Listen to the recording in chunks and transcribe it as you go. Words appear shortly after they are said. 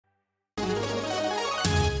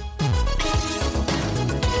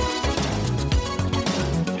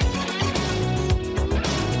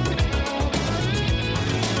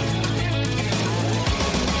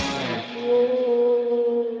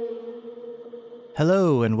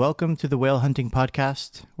Hello, and welcome to the Whale Hunting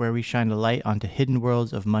Podcast, where we shine a light onto hidden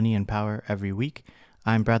worlds of money and power every week.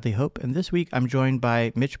 I'm Bradley Hope, and this week I'm joined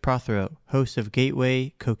by Mitch Prothero, host of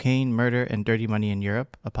Gateway, Cocaine, Murder, and Dirty Money in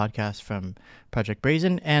Europe, a podcast from Project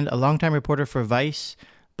Brazen, and a longtime reporter for Vice,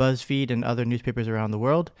 BuzzFeed, and other newspapers around the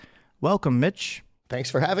world. Welcome, Mitch.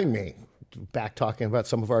 Thanks for having me. Back talking about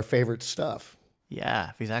some of our favorite stuff.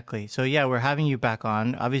 Yeah, exactly. So yeah, we're having you back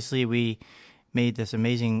on. Obviously, we made this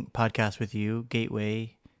amazing podcast with you,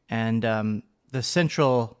 Gateway, and the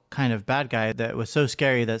central kind of bad guy that was so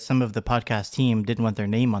scary that some of the podcast team didn't want their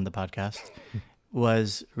name on the podcast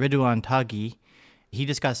was Ridouan Taghi. He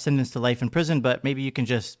just got sentenced to life in prison, but maybe you can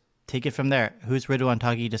just take it from there. Who's Ridouan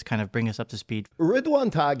Taghi? Just kind of bring us up to speed. Ridouan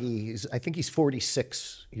Taghi, I think he's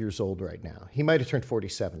 46 years old right now. He might have turned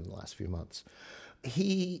 47 in the last few months.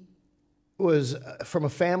 He was from a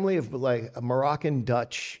family of like Moroccan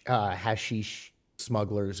Dutch hashish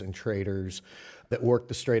smugglers and traders that worked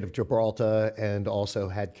the Strait of Gibraltar and also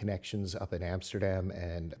had connections up in Amsterdam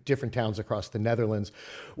and different towns across the Netherlands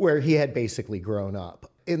where he had basically grown up.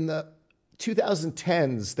 In the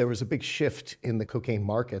 2010s, there was a big shift in the cocaine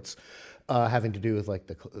markets having to do with like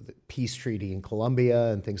the peace treaty in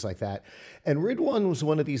Colombia and things like that. And Ridouan was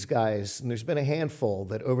one of these guys, and there's been a handful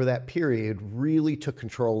that over that period really took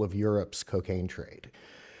control of Europe's cocaine trade.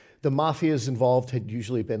 The mafias involved had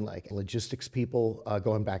usually been like logistics people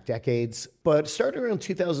going back decades. But starting around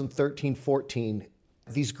 2013-14,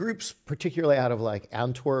 these groups, particularly out of like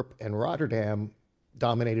Antwerp and Rotterdam,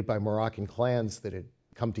 dominated by Moroccan clans that had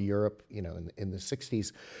come to Europe, in the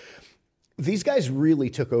 60s, these guys really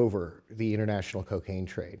took over the international cocaine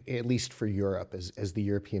trade, at least for Europe, as the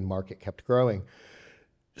European market kept growing.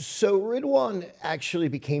 So Ridouan actually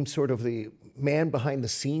became sort of the man behind the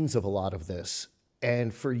scenes of a lot of this.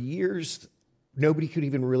 And for years, nobody could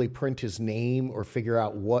even really print his name or figure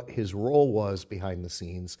out what his role was behind the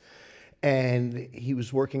scenes. And he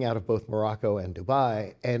was working out of both Morocco and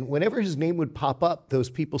Dubai. And whenever his name would pop up, those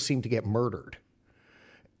people seemed to get murdered.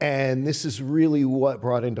 And this is really what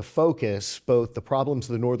brought into focus both the problems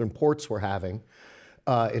the northern ports were having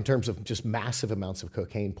in terms of just massive amounts of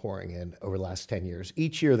cocaine pouring in over the last 10 years.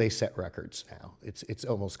 Each year they set records now. It's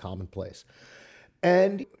almost commonplace.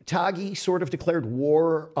 And Taghi sort of declared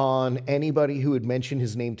war on anybody who would mention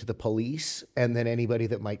his name to the police and then anybody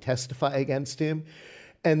that might testify against him.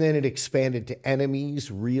 And then it expanded to enemies,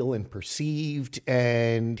 real and perceived.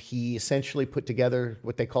 And he essentially put together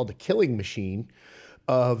what they called a killing machine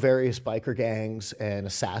of various biker gangs and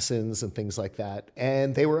assassins and things like that.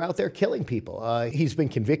 And they were out there killing people. He's been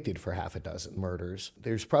convicted for half a dozen murders.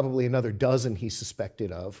 There's probably another dozen he's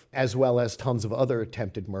suspected of, as well as tons of other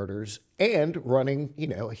attempted murders, and running,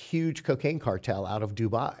 a huge cocaine cartel out of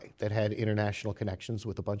Dubai that had international connections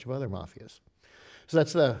with a bunch of other mafias. So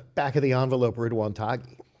that's the back of the envelope Ridouan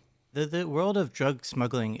Taghi. The world of drug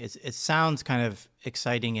smuggling, it sounds kind of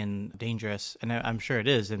exciting and dangerous, and I'm sure it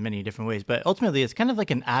is in many different ways, but ultimately it's kind of like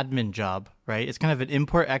an admin job, right? It's kind of an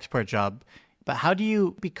import-export job. But how do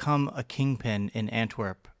you become a kingpin in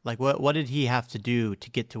Antwerp? Like, what did he have to do to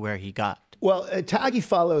get to where he got? Well, Taghi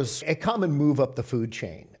follows a common move up the food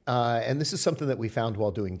chain. And this is something that we found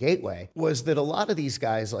while doing Gateway, was that a lot of these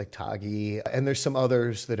guys like Taghi, and there's some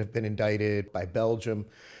others that have been indicted by Belgium,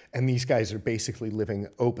 and these guys are basically living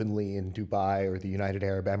openly in Dubai or the United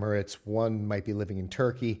Arab Emirates. One might be living in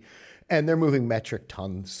Turkey, and they're moving metric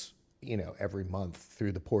tons, every month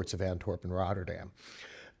through the ports of Antwerp and Rotterdam.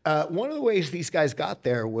 One of the ways these guys got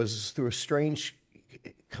there was through a strange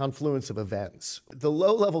confluence of events. The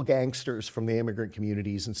low-level gangsters from the immigrant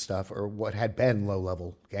communities and stuff, or what had been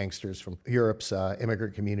low-level gangsters from Europe's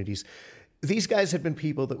immigrant communities, these guys had been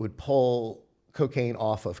people that would pull cocaine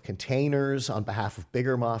off of containers on behalf of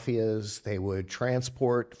bigger mafias. They would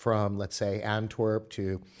transport from, let's say, Antwerp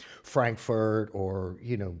to Frankfurt or,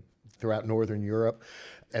 throughout Northern Europe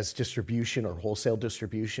as distribution or wholesale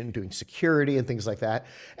distribution, doing security and things like that.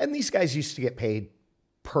 And these guys used to get paid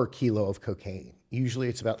per kilo of cocaine. Usually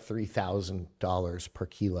it's about $3,000 per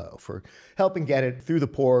kilo for helping get it through the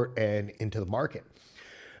port and into the market.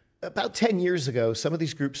 About 10 years ago, some of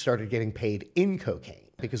these groups started getting paid in cocaine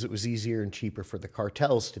because it was easier and cheaper for the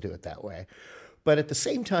cartels to do it that way. But at the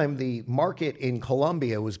same time, the market in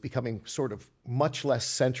Colombia was becoming sort of much less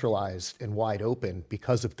centralized and wide open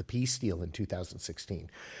because of the peace deal in 2016.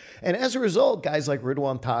 And as a result, guys like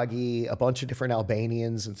Ridouan Taghi, a bunch of different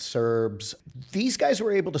Albanians and Serbs, these guys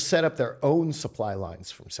were able to set up their own supply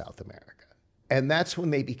lines from South America. And that's when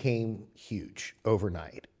they became huge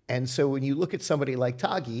overnight. And so when you look at somebody like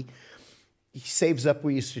Taghi, He saves up,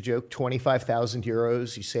 we used to joke, 25,000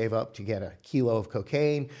 euros. You save up to get a kilo of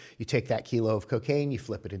cocaine. You take that kilo of cocaine, you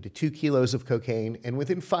flip it into 2 kilos of cocaine, and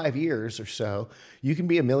within 5 years or so, you can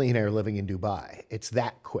be a millionaire living in Dubai. It's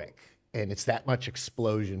that quick, and it's that much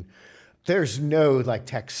explosion. There's no like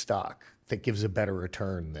tech stock that gives a better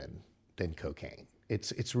return than cocaine.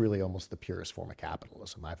 It's really almost the purest form of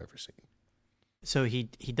capitalism I've ever seen. So he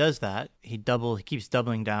does that. He keeps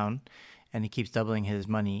doubling down, and he keeps doubling his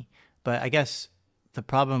money. But I guess the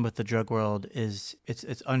problem with the drug world is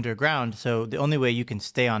it's underground. So the only way you can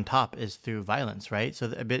stay on top is through violence, right?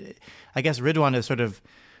 So I guess Ridouan is sort of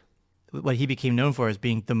what he became known for as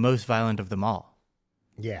being the most violent of them all.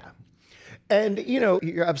 Yeah. And,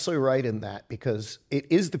 you're absolutely right in that, because it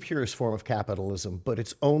is the purest form of capitalism, but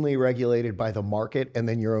it's only regulated by the market and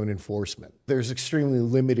then your own enforcement. There's extremely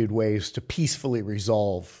limited ways to peacefully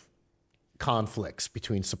resolve conflicts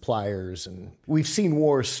between suppliers. And we've seen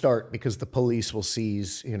wars start because the police will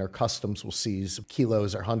seize, customs will seize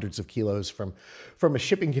kilos or hundreds of kilos from a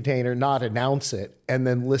shipping container, not announce it, and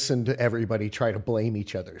then listen to everybody try to blame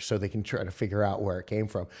each other so they can try to figure out where it came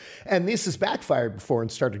from. And this has backfired before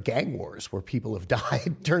and started gang wars where people have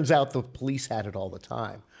died. Turns out the police had it all the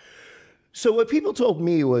time. So what people told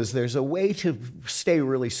me was there's a way to stay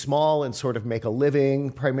really small and sort of make a living,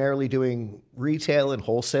 primarily doing retail and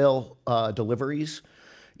wholesale deliveries,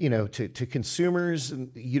 to consumers.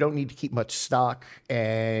 And you don't need to keep much stock,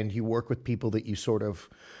 and you work with people that you sort of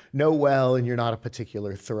know well, and you're not a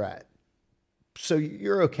particular threat. So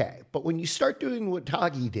you're okay. But when you start doing what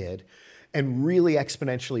Taghi did and really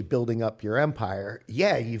exponentially building up your empire,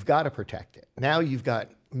 you've got to protect it. Now you've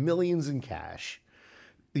got millions in cash,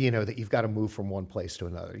 that you've got to move from one place to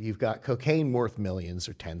another. You've got cocaine worth millions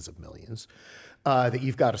or tens of millions that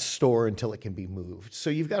you've got to store until it can be moved. So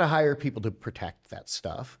you've got to hire people to protect that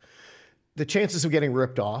stuff. The chances of getting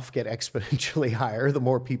ripped off get exponentially higher the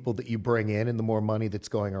more people that you bring in and the more money that's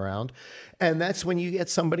going around. And that's when you get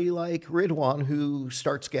somebody like Ridouan who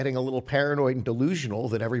starts getting a little paranoid and delusional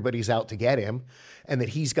that everybody's out to get him and that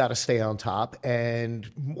he's got to stay on top. And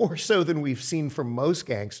more so than we've seen from most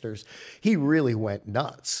gangsters, he really went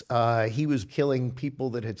nuts. He was killing people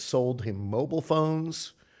that had sold him mobile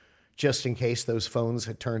phones just in case those phones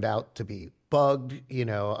had turned out to be bugged,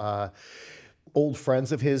 old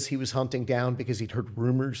friends of his he was hunting down because he'd heard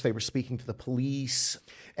rumors they were speaking to the police.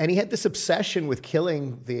 And he had this obsession with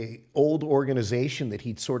killing the old organization that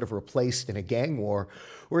he'd sort of replaced in a gang war,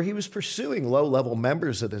 where he was pursuing low-level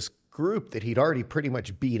members of this group that he'd already pretty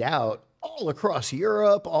much beat out all across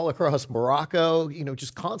Europe, all across Morocco,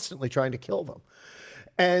 just constantly trying to kill them.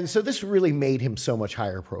 And so this really made him so much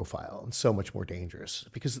higher profile and so much more dangerous,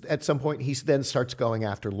 because at some point he then starts going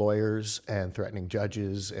after lawyers and threatening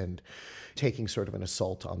judges and taking sort of an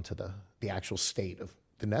assault onto the actual state of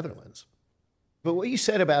the Netherlands. But what you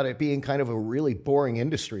said about it being kind of a really boring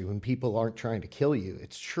industry when people aren't trying to kill you,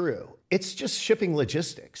 it's true. It's just shipping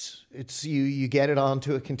logistics. It's you get it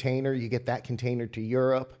onto a container, you get that container to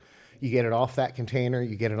Europe, you get it off that container,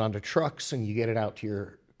 you get it onto trucks, and you get it out to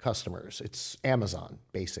your customers. It's Amazon,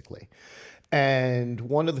 basically. And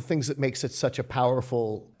one of the things that makes it such a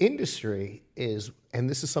powerful industry is, and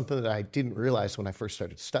this is something that I didn't realize when I first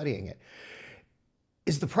started studying it,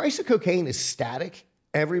 is the price of cocaine is static.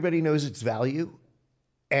 Everybody knows its value,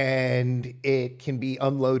 and it can be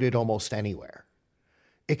unloaded almost anywhere.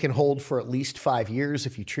 It can hold for at least 5 years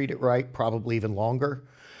if you treat it right, probably even longer.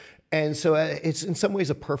 And so it's in some ways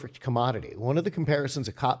a perfect commodity. One of the comparisons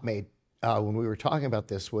a cop made when we were talking about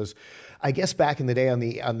this was, I guess back in the day on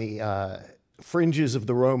the fringes of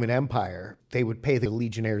the Roman Empire, they would pay the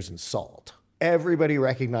legionnaires in salt. Everybody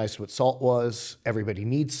recognized what salt was. Everybody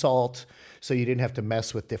needs salt. So you didn't have to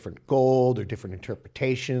mess with different gold or different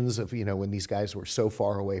interpretations of, when these guys were so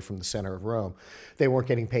far away from the center of Rome. They weren't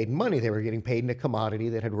getting paid in money. They were getting paid in a commodity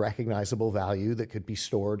that had recognizable value that could be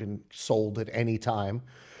stored and sold at any time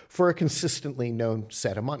for a consistently known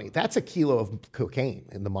set of money. That's a kilo of cocaine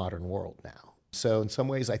in the modern world now. So in some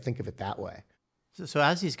ways, I think of it that way. So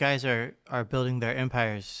as these guys are building their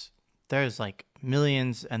empires, there's like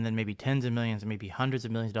millions and then maybe tens of millions and maybe hundreds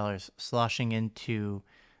of millions of dollars sloshing into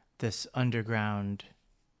this underground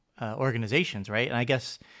organizations, right? And I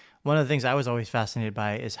guess one of the things I was always fascinated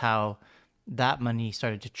by is how that money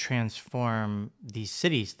started to transform these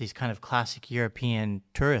cities, these kind of classic European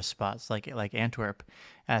tourist spots like Antwerp.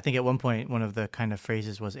 And I think at one point, one of the kind of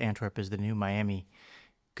phrases was Antwerp is the new Miami.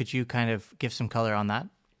 Could you kind of give some color on that?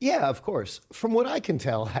 Yeah, of course. From what I can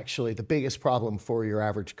tell, actually, the biggest problem for your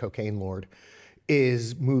average cocaine lord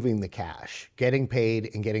is moving the cash, getting paid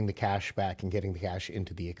and getting the cash back and getting the cash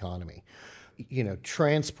into the economy.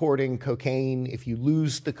 transporting cocaine. If you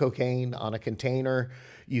lose the cocaine on a container,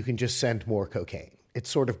 you can just send more cocaine. It's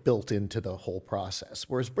sort of built into the whole process.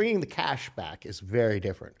 Whereas bringing the cash back is very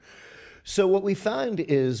different. So what we found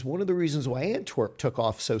is one of the reasons why Antwerp took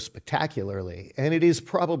off so spectacularly, and it is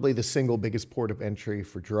probably the single biggest port of entry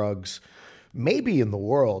for drugs, maybe in the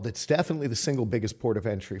world. It's definitely the single biggest port of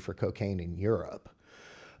entry for cocaine in Europe.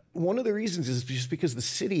 One of the reasons is just because the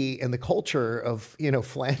city and the culture of,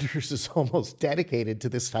 Flanders is almost dedicated to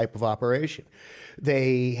this type of operation.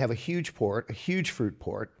 They have a huge port, a huge fruit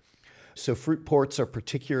port. So fruit ports are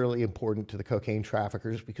particularly important to the cocaine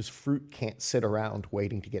traffickers because fruit can't sit around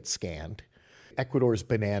waiting to get scanned. Ecuador's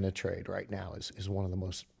banana trade right now is one of the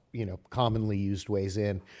most, commonly used ways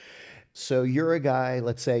in. So you're a guy,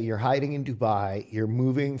 let's say you're hiding in Dubai, you're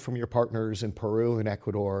moving from your partners in Peru and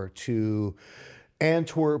Ecuador to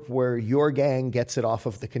Antwerp, where your gang gets it off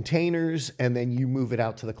of the containers, and then you move it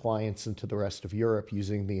out to the clients and to the rest of Europe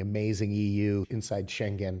using the amazing EU inside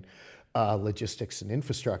Schengen logistics and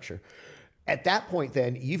infrastructure. At that point,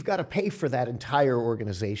 then, you've got to pay for that entire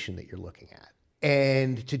organization that you're looking at.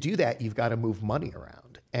 And to do that, you've got to move money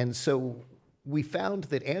around. And so we found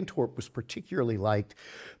that Antwerp was particularly liked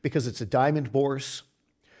because it's a diamond bourse.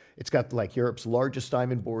 It's got like Europe's largest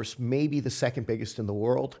diamond bourse, maybe the second biggest in the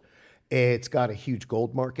world. It's got a huge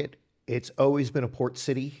gold market. It's always been a port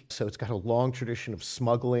city, so it's got a long tradition of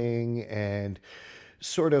smuggling and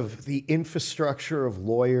sort of the infrastructure of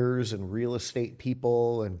lawyers and real estate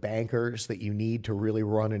people and bankers that you need to really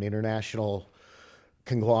run an international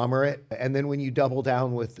conglomerate. And then when you double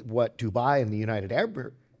down with what Dubai and the United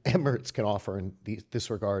Emirates can offer in this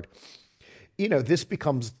regard, this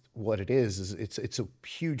becomes what it is it's a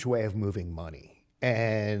huge way of moving money.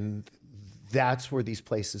 And that's where these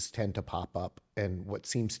places tend to pop up. And what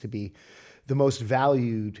seems to be the most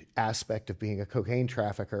valued aspect of being a cocaine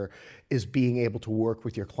trafficker is being able to work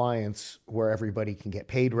with your clients where everybody can get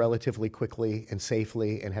paid relatively quickly and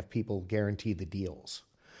safely and have people guarantee the deals.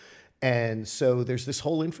 And so there's this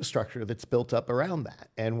whole infrastructure that's built up around that.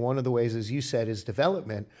 And one of the ways, as you said, is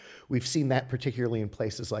development. We've seen that particularly in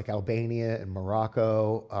places like Albania and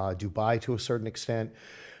Morocco, Dubai to a certain extent.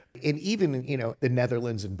 And even, the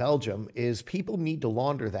Netherlands and Belgium is people need to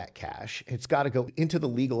launder that cash. It's got to go into the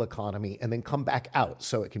legal economy and then come back out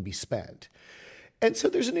so it can be spent. And so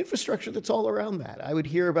there's an infrastructure that's all around that. I would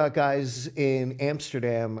hear about guys in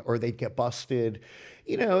Amsterdam or they'd get busted,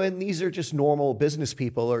 and these are just normal business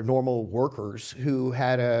people or normal workers who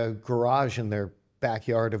had a garage in their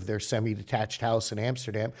backyard of their semi-detached house in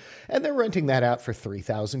Amsterdam, and they're renting that out for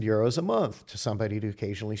 3,000 euros a month to somebody to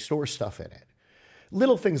occasionally store stuff in it.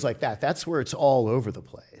 Little things like that. That's where it's all over the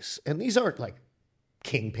place. And these aren't like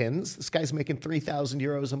kingpins. This guy's making 3,000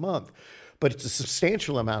 euros a month, but it's a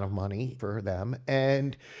substantial amount of money for them.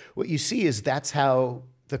 And what you see is that's how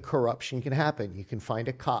the corruption can happen. You can find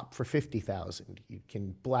a cop for 50,000. You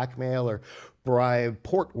can blackmail or bribe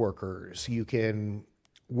port workers. You can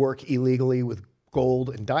work illegally with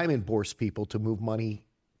gold and diamond bourse people to move money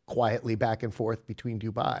quietly back and forth between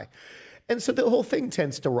Dubai. And so the whole thing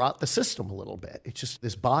tends to rot the system a little bit. It's just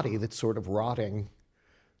this body that's sort of rotting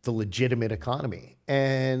the legitimate economy.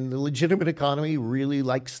 And the legitimate economy really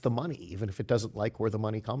likes the money, even if it doesn't like where the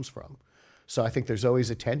money comes from. So I think there's always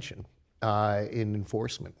a tension in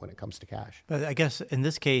enforcement when it comes to cash. But I guess in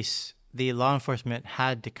this case, the law enforcement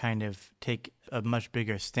had to kind of take a much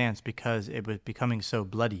bigger stance because it was becoming so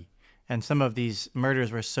bloody. And some of these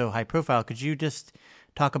murders were so high profile. Could you just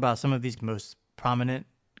talk about some of these most prominent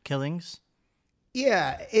killings?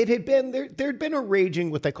 Yeah, it had been, there'd been a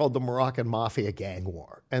raging what they called the Moroccan Mafia gang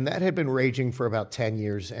war. And that had been raging for about 10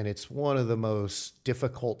 years. And it's one of the most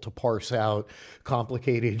difficult to parse out,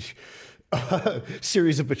 complicated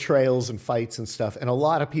series of betrayals and fights and stuff. And a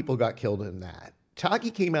lot of people got killed in that.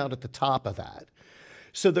 Taghi came out at the top of that.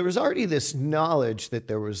 So there was already this knowledge that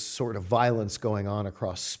there was sort of violence going on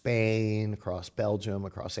across Spain, across Belgium,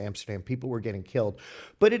 across Amsterdam. People were getting killed.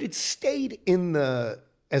 But it had stayed in the,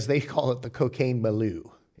 as they call it, the cocaine milieu.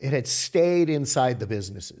 It had stayed inside the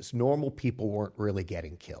businesses. Normal people weren't really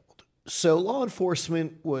getting killed. So law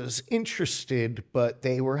enforcement was interested, but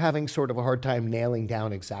they were having sort of a hard time nailing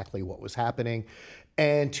down exactly what was happening.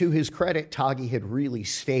 And to his credit, Taghi had really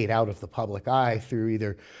stayed out of the public eye through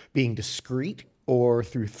either being discreet or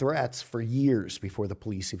through threats for years before the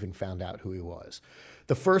police even found out who he was.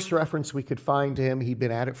 The first reference we could find to him, he'd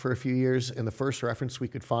been at it for a few years, and the first reference we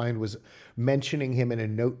could find was mentioning him in a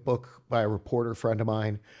notebook by a reporter friend of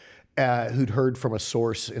mine who'd heard from a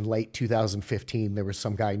source in late 2015. There was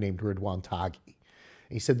some guy named Ridouan Taghi.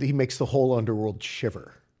 He said that he makes the whole underworld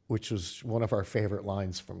shiver, which was one of our favorite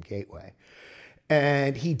lines from Gateway.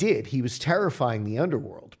 And he did. He was terrifying the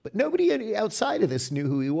underworld. But nobody outside of this knew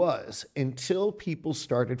who he was until people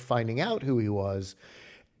started finding out who he was,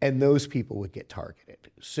 and those people would get targeted.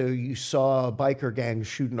 So you saw a biker gang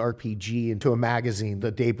shoot an RPG into a magazine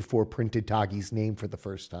the day before printed Taghi's name for the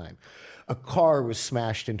first time. A car was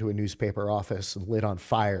smashed into a newspaper office and lit on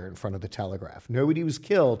fire in front of the Telegraph. Nobody was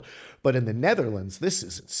killed, but in the Netherlands, this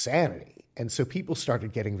is insanity. And so people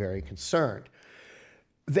started getting very concerned.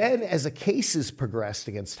 Then, as the cases progressed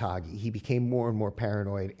against Taghi, he became more and more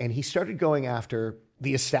paranoid, and he started going after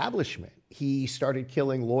the establishment. He started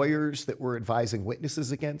killing lawyers that were advising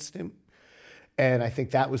witnesses against him. And I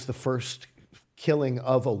think that was the first killing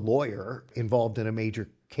of a lawyer involved in a major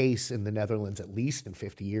case in the Netherlands, at least in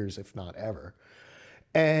 50 years, if not ever.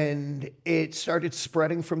 And it started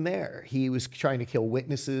spreading from there. He was trying to kill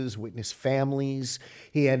witnesses, witness families.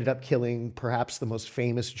 He ended up killing perhaps the most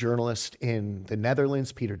famous journalist in the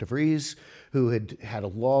Netherlands, Peter de Vries, who had had a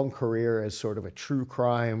long career as sort of a true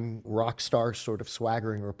crime rock star, sort of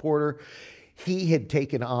swaggering reporter. He had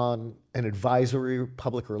taken on an advisory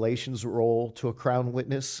public relations role to a Crown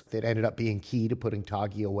witness that ended up being key to putting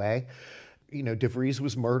Taghi away. You know, de Vries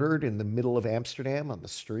was murdered in the middle of Amsterdam on the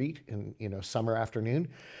street in, summer afternoon.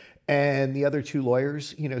 And the other two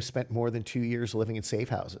lawyers, spent more than 2 years living in safe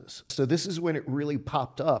houses. So this is when it really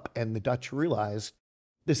popped up, and the Dutch realized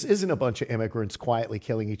this isn't a bunch of immigrants quietly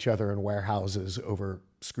killing each other in warehouses over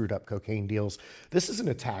screwed up cocaine deals. This is an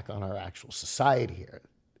attack on our actual society here.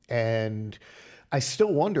 And I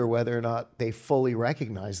still wonder whether or not they fully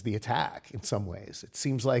recognize the attack in some ways. It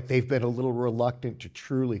seems like they've been a little reluctant to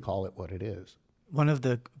truly call it what it is. One of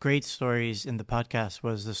the great stories in the podcast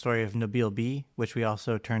was the story of Nabil B, which we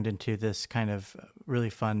also turned into this kind of really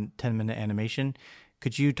fun 10-minute animation.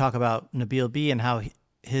 Could you talk about Nabil B and how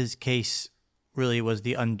his case really was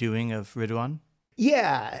the undoing of Ridouan?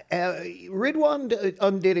 Yeah, Ridouan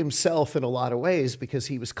undid himself in a lot of ways because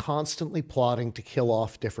he was constantly plotting to kill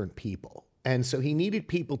off different people. And so he needed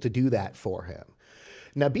people to do that for him.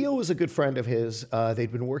 Nabil was a good friend of his.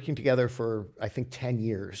 They'd been working together for, I think, 10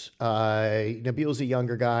 years. Nabil's a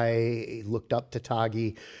younger guy. He looked up to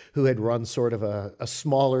Taghi, who had run sort of a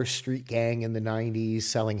smaller street gang in the 90s,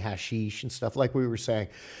 selling hashish and stuff like we were saying.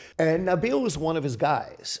 And Nabil was one of his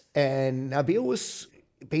guys. And Nabil was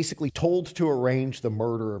basically told to arrange the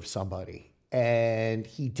murder of somebody. And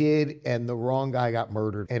he did, and the wrong guy got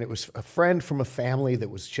murdered. And it was a friend from a family that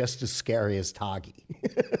was just as scary as Taghi.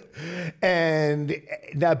 And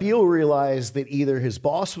Nabil realized that either his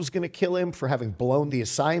boss was going to kill him for having blown the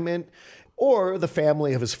assignment, or the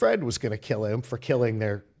family of his friend was going to kill him for killing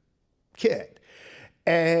their kid.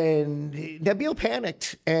 And Nabil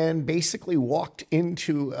panicked and basically walked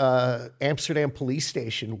into Amsterdam police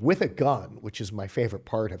station with a gun, which is my favorite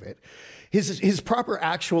part of it. His proper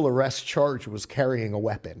actual arrest charge was carrying a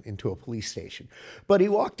weapon into a police station. But he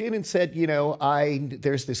walked in and said,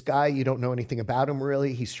 there's this guy, you don't know anything about him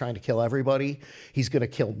really. He's trying to kill everybody. He's going to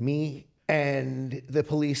kill me. And the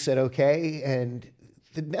police said, okay. And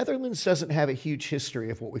the Netherlands doesn't have a huge history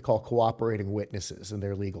of what we call cooperating witnesses in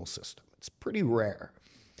their legal system. It's pretty rare.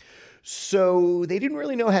 So they didn't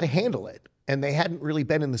really know how to handle it. And they hadn't really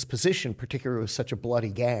been in this position, particularly with such a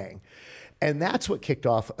bloody gang. And that's what kicked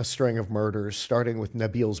off a string of murders, starting with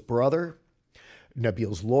Nabil's brother,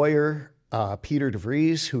 Nabil's lawyer, Peter de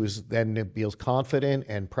Vries, who was then Nabil's confidant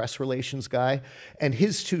and press relations guy, and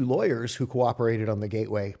his two lawyers who cooperated on the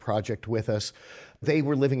Gateway project with us. They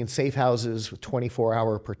were living in safe houses with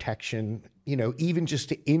 24-hour protection. Even just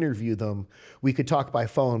to interview them, we could talk by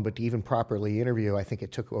phone, but to even properly interview, I think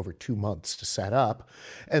it took over 2 months to set up.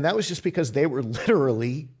 And that was just because they were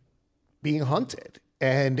literally being hunted.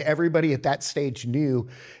 And everybody at that stage knew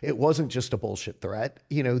it wasn't just a bullshit threat.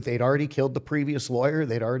 They'd already killed the previous lawyer.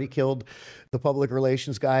 They'd already killed the public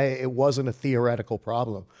relations guy. It wasn't a theoretical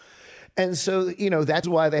problem. And so, that's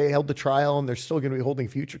why they held the trial, and they're still going to be holding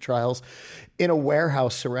future trials in a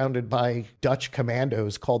warehouse surrounded by Dutch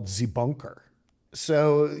commandos called the Bunker.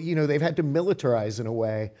 So, they've had to militarize in a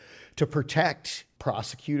way to protect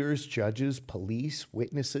prosecutors, judges, police,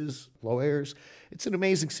 witnesses, lawyers. It's an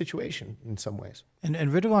amazing situation in some ways. And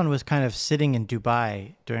Ridouan was kind of sitting in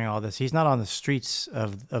Dubai during all this. He's not on the streets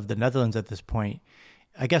of the Netherlands at this point.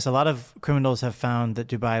 I guess a lot of criminals have found that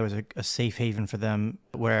Dubai was a safe haven for them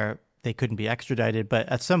where they couldn't be extradited. But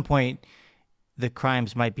at some point, the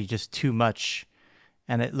crimes might be just too much.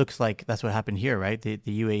 And it looks like that's what happened here, right? The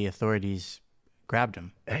UAE authorities grabbed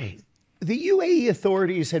him. Hey, the UAE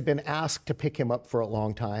authorities had been asked to pick him up for a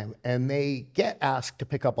long time, and they get asked to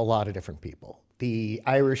pick up a lot of different people. the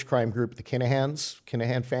Irish crime group, the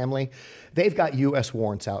Kinahan family, they've got U.S.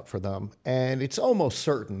 warrants out for them. And it's almost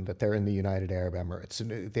certain that they're in the United Arab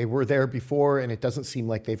Emirates. They were there before, and it doesn't seem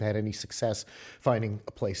like they've had any success finding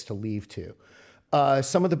a place to leave to.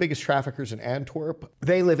 Some of the biggest traffickers in Antwerp,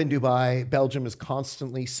 they live in Dubai. Belgium is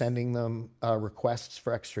constantly sending them requests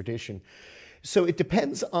for extradition. So it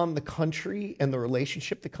depends on the country and the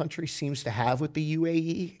relationship the country seems to have with the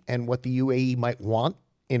UAE and what the UAE might want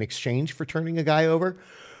in exchange for turning a guy over.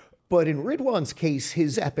 But in Ridouan's case,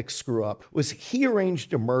 his epic screw up was he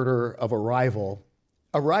arranged a murder of a rival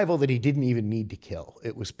that he didn't even need to kill.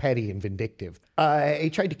 It was petty and vindictive.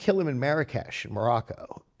 He tried to kill him in Marrakesh, in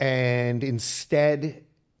Morocco. And instead,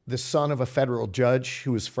 the son of a federal judge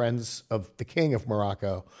who was friends of the King of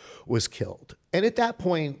Morocco was killed. And at that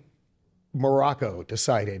point, Morocco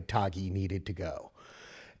decided Taghi needed to go.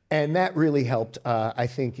 And that really helped, I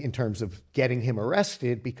think, in terms of getting him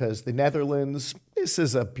arrested, because the Netherlands, this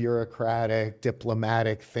is a bureaucratic,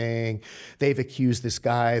 diplomatic thing. They've accused this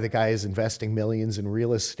guy. The guy is investing millions in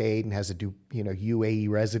real estate and has a UAE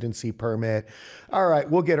residency permit. All right,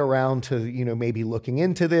 we'll get around to maybe looking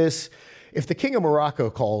into this. If the King of Morocco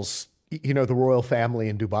calls the royal family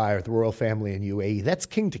in Dubai or the royal family in UAE, that's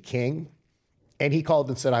king to king. And he called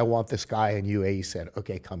and said, I want this guy. And UAE said,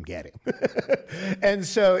 okay, come get him. And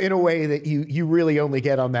so in a way that you really only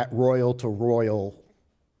get on that royal to royal,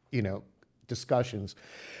 discussions.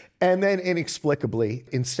 And then inexplicably,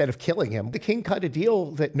 instead of killing him, the king cut a deal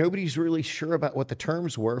that nobody's really sure about what the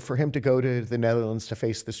terms were for him to go to the Netherlands to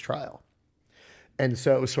face this trial. And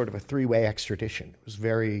so it was sort of a three-way extradition. It was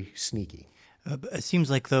very sneaky. It seems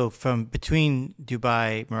like, though, from between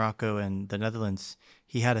Dubai, Morocco, and the Netherlands,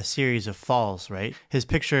 he had a series of falls, right? His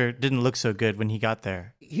picture didn't look so good when he got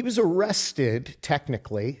there. He was arrested,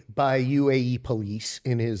 technically, by UAE police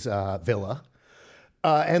in his villa,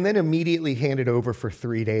 and then immediately handed over for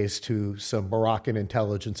 3 days to some Moroccan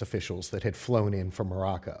intelligence officials that had flown in from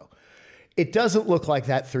Morocco. It doesn't look like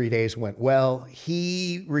that 3 days went well.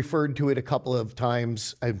 He referred to it a couple of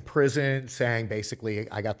times in prison, saying basically,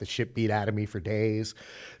 I got the shit beat out of me for days.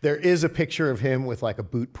 There is a picture of him with like a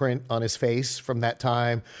boot print on his face from that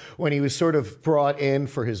time. When he was sort of brought in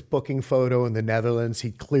for his booking photo in the Netherlands,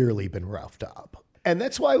 he'd clearly been roughed up. And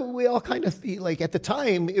that's why we all kind of, at the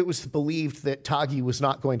time, it was believed that Taghi was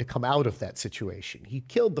not going to come out of that situation. He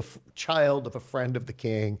killed the child of a friend of the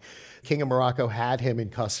king. King of Morocco had him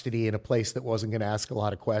in custody in a place that wasn't going to ask a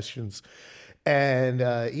lot of questions. And,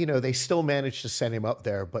 they still managed to send him up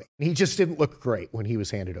there, but he just didn't look great when he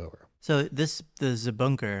was handed over. So the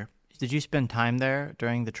bunker, did you spend time there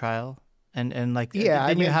during the trial? And yeah,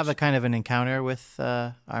 didn't you have a kind of an encounter with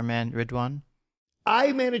our man Ridouan?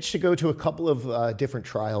 I managed to go to a couple of different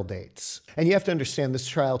trial dates. And you have to understand, this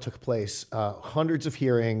trial took place, hundreds of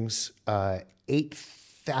hearings,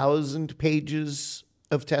 8,000 pages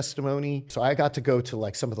of testimony. So I got to go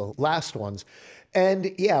to some of the last ones.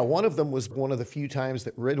 And yeah, one of them was one of the few times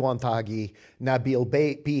that Ridouan Taghi,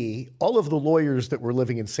 Nabil B, all of the lawyers that were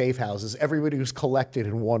living in safe houses, everybody was collected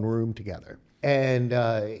in one room together. And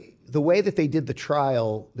the way that they did the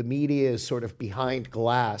trial, the media is sort of behind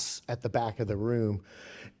glass at the back of the room.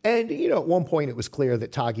 And, at one point it was clear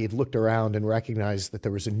that Taghi had looked around and recognized that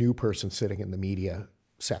there was a new person sitting in the media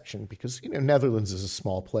section because, Netherlands is a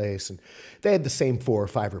small place and they had the same 4 or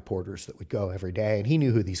 5 reporters that would go every day. And he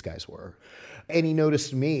knew who these guys were. And he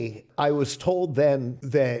noticed me. I was told then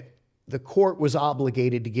that the court was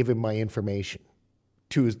obligated to give him my information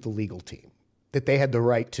to the legal team, that they had the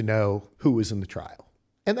right to know who was in the trial.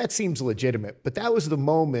 And that seems legitimate, but that was the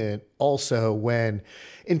moment also when,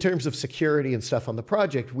 in terms of security and stuff on the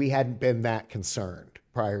project, we hadn't been that concerned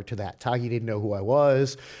prior to that. Taghi didn't know who I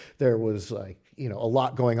was. There was a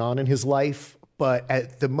lot going on in his life. But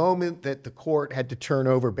at the moment that the court had to turn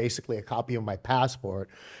over basically a copy of my passport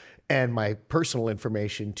and my personal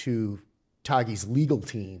information to Taghi's legal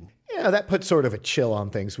team, that put sort of a chill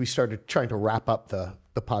on things. We started trying to wrap up the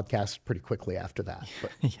podcast pretty quickly after that,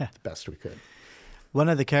 but the best we could. One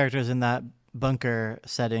of the characters in that bunker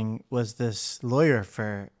setting was this lawyer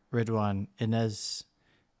for Ridouan, Inez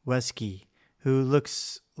Weski, who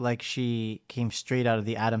looks like she came straight out of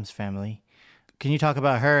the Addams Family. Can you talk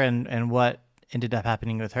about her and what ended up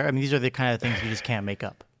happening with her? I mean, these are the kind of things you just can't make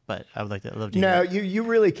up, but I would love to hear. No, you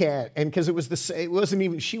really can't. And because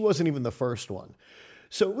she wasn't even the first one.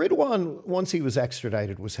 So Ridouan, once he was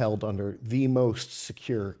extradited, was held under the most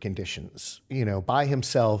secure conditions, by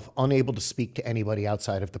himself, unable to speak to anybody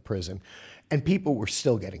outside of the prison. And people were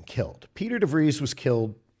still getting killed. Peter de Vries was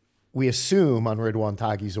killed, we assume, on Ridouan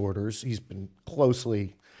Taghi's orders. He's been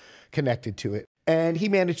closely connected to it. And he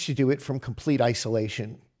managed to do it from complete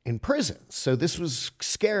isolation. in prison. So this was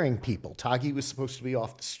scaring people. Taghi was supposed to be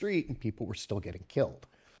off the street and people were still getting killed.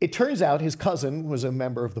 It turns out his cousin was a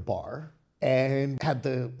member of the bar and had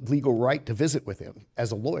the legal right to visit with him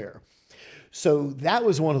as a lawyer. So that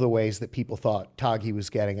was one of the ways that people thought Taghi was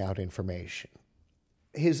getting out information.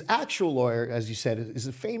 His actual lawyer, as you said, is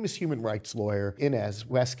a famous human rights lawyer, Inez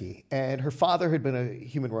Wesky, and her father had been a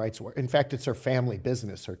human rights lawyer. In fact, it's her family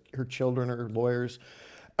business. Her children are lawyers.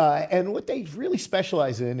 And what they really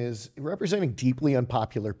specialize in is representing deeply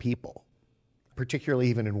unpopular people, particularly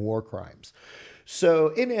even in war crimes. So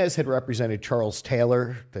Inez had represented Charles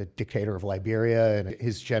Taylor, the dictator of Liberia, in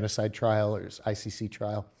his genocide trial or his ICC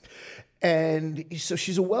trial. And so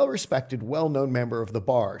she's a well-respected, well-known member of the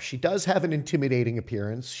bar. She does have an intimidating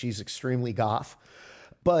appearance. She's extremely goth,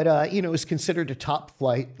 but, is considered a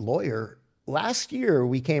top-flight lawyer. Last year,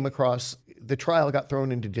 we came across the trial got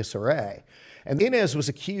thrown into disarray. And Inez was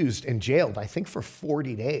accused and jailed, I think, for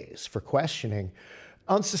 40 days for questioning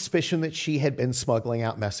on suspicion that she had been smuggling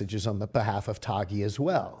out messages on the behalf of Taghi as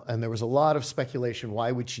well. And there was a lot of speculation,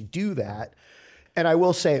 why would she do that? And I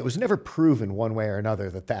will say it was never proven one way or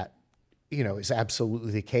another that is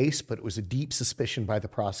absolutely the case, but it was a deep suspicion by the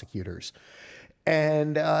prosecutors.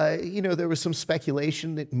 And, there was some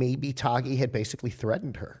speculation that maybe Taghi had basically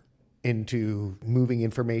threatened her into moving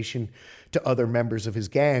information to other members of his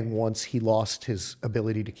gang once he lost his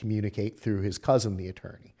ability to communicate through his cousin, the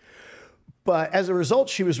attorney. But as a result,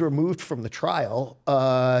 she was removed from the trial.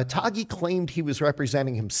 Taghi claimed he was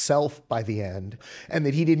representing himself by the end and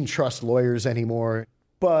that he didn't trust lawyers anymore.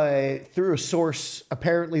 But through a source,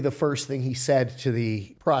 apparently the first thing he said to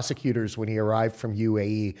the prosecutors when he arrived from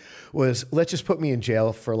UAE was, let's just put me in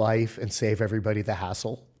jail for life and save everybody the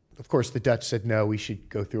hassle. Of course, the Dutch said, no, we should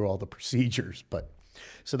go through all the procedures. But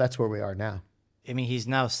so that's where we are now. I mean, he's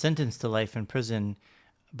now sentenced to life in prison.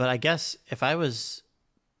 But I guess if I was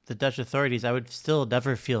the Dutch authorities, I would still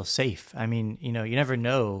never feel safe. I mean, you never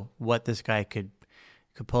know what this guy could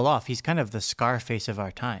pull off. He's kind of the Scarface of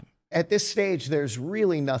our time. At this stage, there's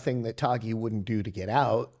really nothing that Taghi wouldn't do to get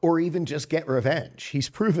out or even just get revenge. He's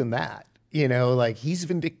proven that, he's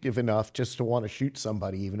vindictive enough just to want to shoot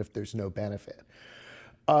somebody, even if there's no benefit.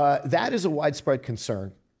 That is a widespread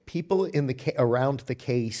concern. People around the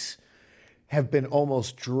case have been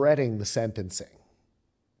almost dreading the sentencing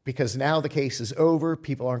because now the case is over.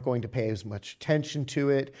 People aren't going to pay as much attention to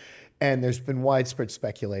it. And there's been widespread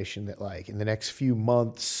speculation that in the next few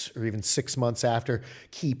months or even 6 months after,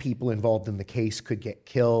 key people involved in the case could get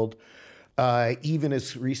killed. Even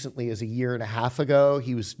as recently as a year and a half ago,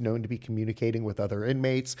 he was known to be communicating with other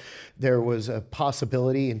inmates. There was a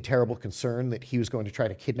possibility and terrible concern that he was going to try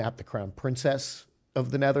to kidnap the crown princess of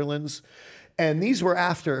the Netherlands. And these were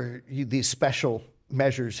after these special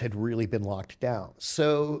measures had really been locked down.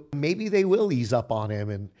 So maybe they will ease up on him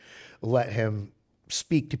and let him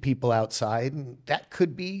speak to people outside, and that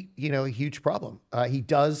could be, a huge problem. He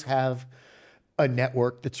does have a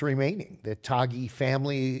network that's remaining. The Taghi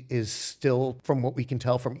family is still, from what we can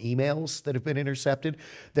tell from emails that have been intercepted,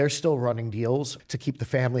 they're still running deals to keep the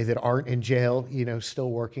family that aren't in jail,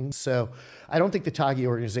 still working. So I don't think the Taghi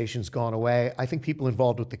organization's gone away. I think people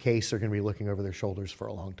involved with the case are going to be looking over their shoulders for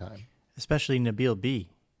a long time. Especially Nabil B.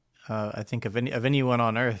 I think of anyone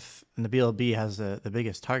on earth, Nabil B has the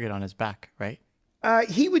biggest target on his back, right?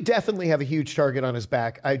 He would definitely have a huge target on his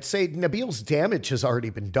back. I'd say Nabil's damage has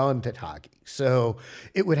already been done to Taghi. So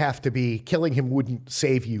it would have to be, killing him wouldn't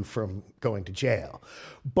save you from going to jail,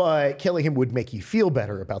 but killing him would make you feel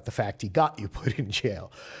better about the fact he got you put in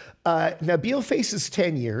jail. Nabil faces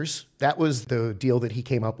 10 years. That was the deal that he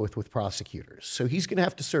came up with prosecutors. So he's going to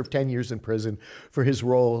have to serve 10 years in prison for his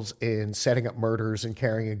roles in setting up murders and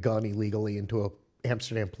carrying a gun illegally into a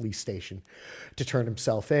Amsterdam police station to turn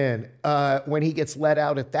himself in. When he gets let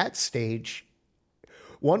out at that stage,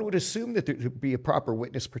 one would assume that there would be a proper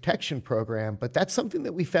witness protection program, but that's something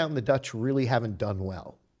that we found the Dutch really haven't done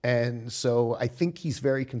well. And so I think he's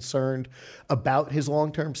very concerned about his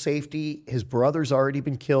long-term safety. His brother's already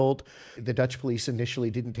been killed. The Dutch police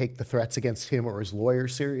initially didn't take the threats against him or his lawyer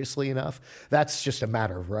seriously enough. That's just a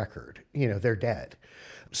matter of record. They're dead.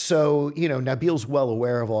 So, Nabil's well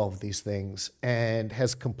aware of all of these things and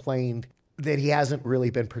has complained that he hasn't really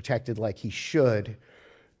been protected like he should.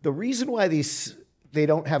 The reason why they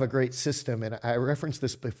don't have a great system, and I referenced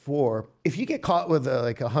this before, if you get caught with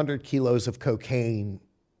 100 kilos of cocaine,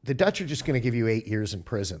 the Dutch are just going to give you 8 years in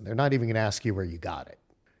prison. They're not even going to ask you where you got it.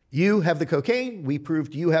 You have the cocaine. We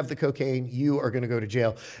proved you have the cocaine. You are going to go to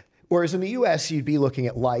jail. Whereas in the US, you'd be looking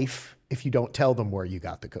at life if you don't tell them where you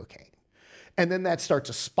got the cocaine. And then that starts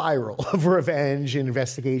a spiral of revenge and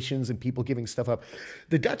investigations and people giving stuff up.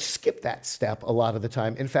 The Dutch skip that step a lot of the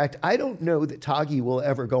time. In fact, I don't know that Taghi will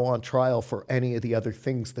ever go on trial for any of the other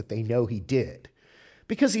things that they know he did,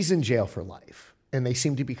 because he's in jail for life. And they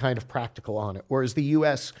seem to be kind of practical on it. Whereas the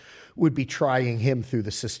U.S. would be trying him through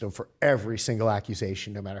the system for every single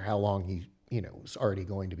accusation, no matter how long he, was already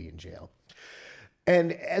going to be in jail.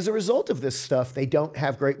 And as a result of this stuff, they don't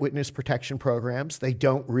have great witness protection programs. They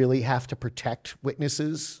don't really have to protect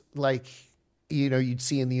witnesses like, you'd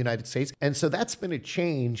see in the United States. And so that's been a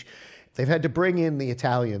change. They've had to bring in the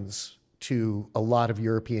Italians to a lot of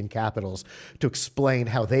European capitals to explain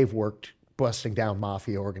how they've worked busting down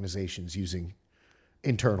mafia organizations using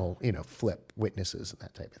internal, flip witnesses and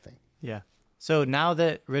that type of thing. Yeah. So now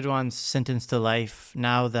that Ridouan's sentenced to life,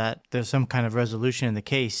 now that there's some kind of resolution in the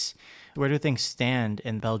case, where do things stand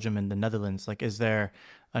in Belgium and the Netherlands? Like, is there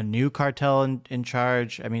a new cartel in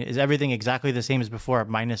charge? I mean, is everything exactly the same as before,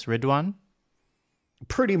 minus Ridouan?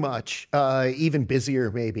 Pretty much, even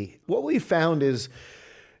busier maybe. What we found is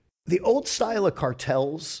the old style of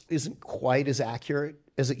cartels isn't quite as accurate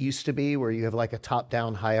as it used to be, where you have like a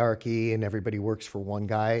top-down hierarchy and everybody works for one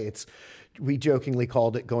guy. We jokingly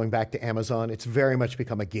called it, going back to Amazon, it's very much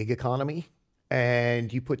become a gig economy.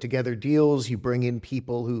 And you put together deals, you bring in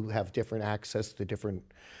people who have different access to different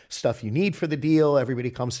stuff you need for the deal. Everybody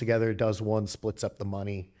comes together, does one, splits up the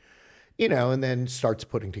money, and then starts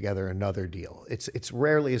putting together another deal. It's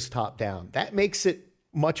rarely as top down. That makes it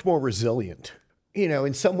much more resilient.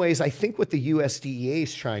 In some ways, I think what the USDEA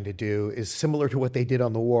is trying to do is similar to what they did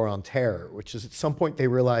on the war on terror, which is at some point they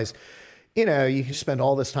realized, you can spend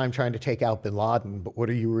all this time trying to take out bin Laden, but what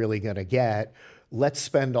are you really going to get? Let's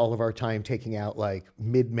spend all of our time taking out like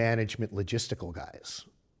mid-management logistical guys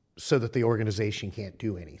so that the organization can't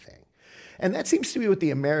do anything. And that seems to be what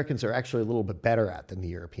the Americans are actually a little bit better at than the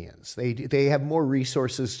Europeans. They have more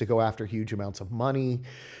resources to go after huge amounts of money.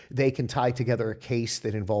 They can tie together a case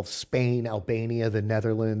that involves Spain, Albania, the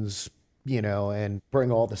Netherlands, and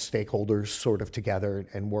bring all the stakeholders sort of together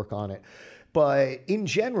and work on it. But in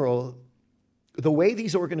general, the way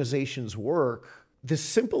these organizations work, the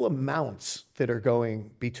simple amounts that are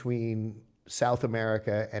going between South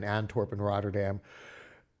America and Antwerp and Rotterdam.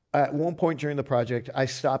 At one point during the project, I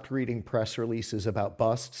stopped reading press releases about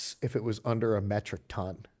busts if it was under a metric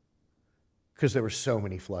ton, because there were so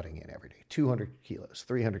many flooding in every day, 200 kilos,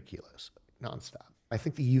 300 kilos, nonstop. I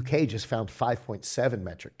think the UK just found 5.7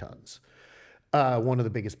 metric tons, one of the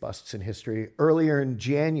biggest busts in history. Earlier in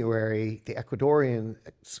January, the Ecuadorians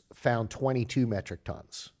found 22 metric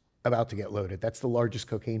tons about to get loaded. That's the largest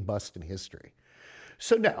cocaine bust in history.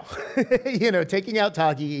 So no, taking out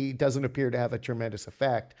Taghi doesn't appear to have a tremendous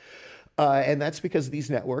effect. And that's because these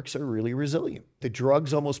networks are really resilient. The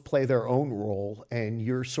drugs almost play their own role, and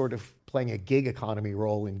you're sort of playing a gig economy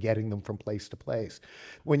role in getting them from place to place.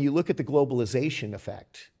 When you look at the globalization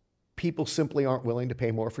effect, people simply aren't willing to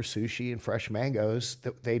pay more for sushi and fresh mangoes.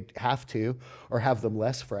 They'd have to, or have them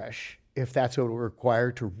less fresh, if that's what would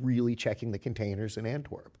require to really checking the containers in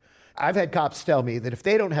Antwerp. I've had cops tell me that if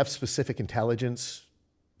they don't have specific intelligence,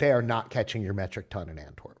 they are not catching your metric ton in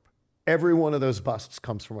Antwerp. Every one of those busts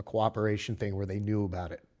comes from a cooperation thing where they knew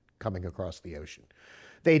about it coming across the ocean.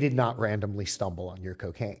 They did not randomly stumble on your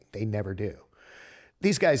cocaine. They never do.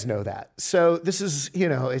 These guys know that. So this is,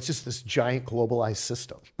 it's just this giant globalized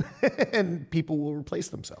system and people will replace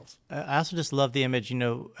themselves. I also just love the image,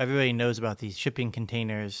 everybody knows about these shipping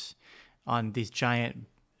containers on these giant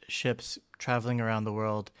ships traveling around the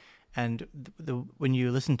world. And when you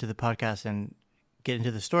listen to the podcast and get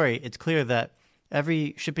into the story, it's clear that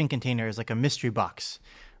every shipping container is like a mystery box.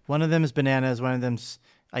 One of them is bananas, one of them's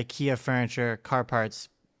IKEA furniture, car parts,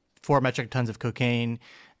 4 metric tons of cocaine,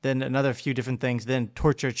 then another few different things, then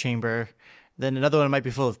torture chamber, then another one might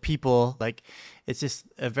be full of people. Like, it's just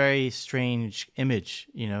a very strange image,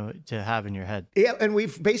 to have in your head. Yeah, and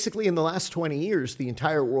we've basically, in the last 20 years, the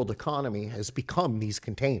entire world economy has become these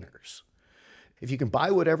containers. If you can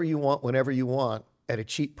buy whatever you want, whenever you want, at a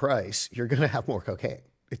cheap price, you're going to have more cocaine.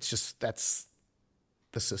 It's just, that's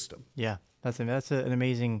the system. Yeah, that's an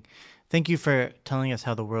amazing. Thank you for telling us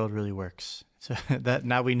how the world really works. So that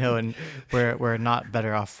now we know, and we're not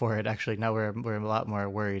better off for it. Actually, now we're a lot more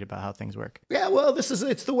worried about how things work. Yeah, well,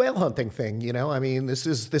 it's the whale hunting thing. I mean, this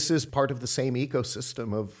is part of the same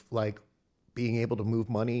ecosystem of like being able to move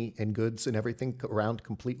money and goods and everything around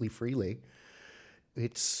completely freely.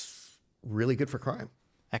 It's really good for crime.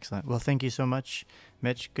 Excellent. Well, thank you so much,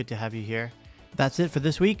 Mitch. Good to have you here. That's it for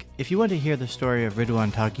this week. If you want to hear the story of Ridouan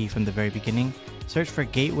Taghi from the very beginning, search for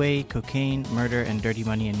Gateway, Cocaine, Murder, and Dirty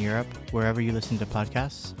Money in Europe, wherever you listen to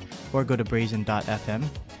podcasts, or go to brazen.fm.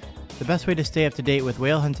 The best way to stay up to date with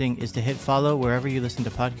whale hunting is to hit follow wherever you listen to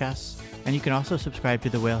podcasts, and you can also subscribe to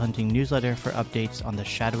the whale hunting newsletter for updates on the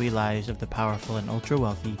shadowy lives of the powerful and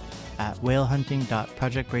ultra-wealthy at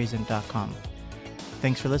whalehunting.projectbrazen.com.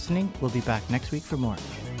 Thanks for listening. We'll be back next week for more.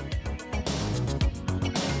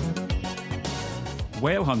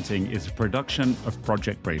 Whale Hunting is a production of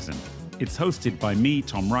Project Brazen. It's hosted by me,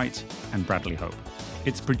 Tom Wright, and Bradley Hope.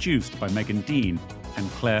 It's produced by Megan Dean and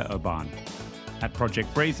Claire Urban. At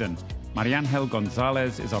Project Brazen, Mariangel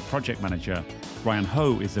Gonzalez is our project manager. Ryan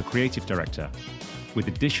Ho is the creative director, with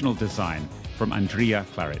additional design from Andrea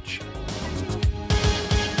Claridge.